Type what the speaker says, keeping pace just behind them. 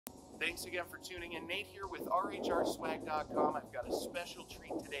Thanks again for tuning in. Nate here with RHRSwag.com. I've got a special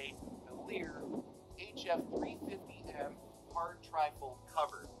treat today, the Leer HF350M hard trifold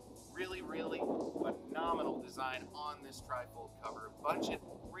cover. Really phenomenal design on this trifold cover. A bunch of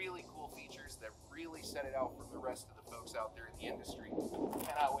really cool features that really set it out from the rest of the folks out there in the industry.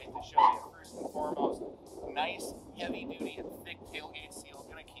 Cannot wait to show you. First and foremost, nice heavy duty and thick tailgate seal.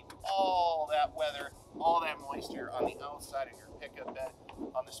 Going to keep all that weather, all that moisture on the outside of your pickup bed.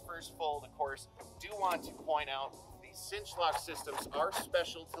 On this first fold, of course, do want to point out these cinch lock systems are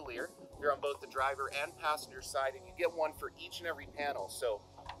special to Leer. They're on both the driver and passenger side, and you get one for each and every panel. So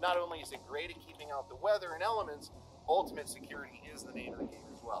not only is it great at keeping out the weather and elements, ultimate security is the name of the game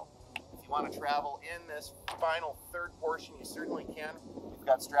as well. If you want to travel in this final third portion, you certainly can. We've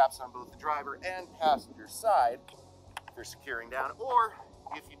got straps on both the driver and passenger side for securing down, or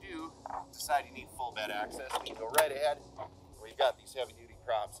if you do decide you need full bed access, you can go right ahead. We've got these heavy duty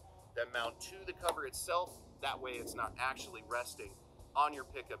props that mount to the cover itself. That way it's not actually resting on your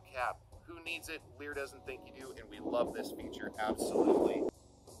pickup cab. Who needs it? Leer doesn't think you do, and we love this feature, absolutely.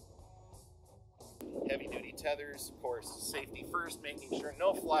 Heavy duty tethers, of course, safety first, making sure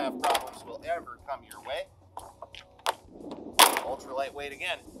no fly-off problems will ever come your way. Ultra lightweight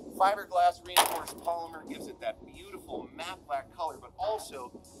again. Fiberglass reinforced polymer gives it that beautiful matte black color, but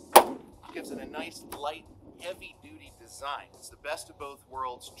also gives it a nice light, heavy duty design. It's the best of both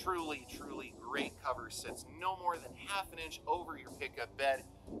worlds. Truly great cover. Sits no more than ½ an inch over your pickup bed.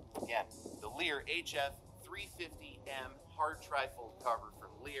 Again, the Leer HF350M hard trifold cover from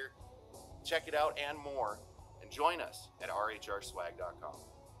Leer. Check it out and more, and join us at RHRSwag.com.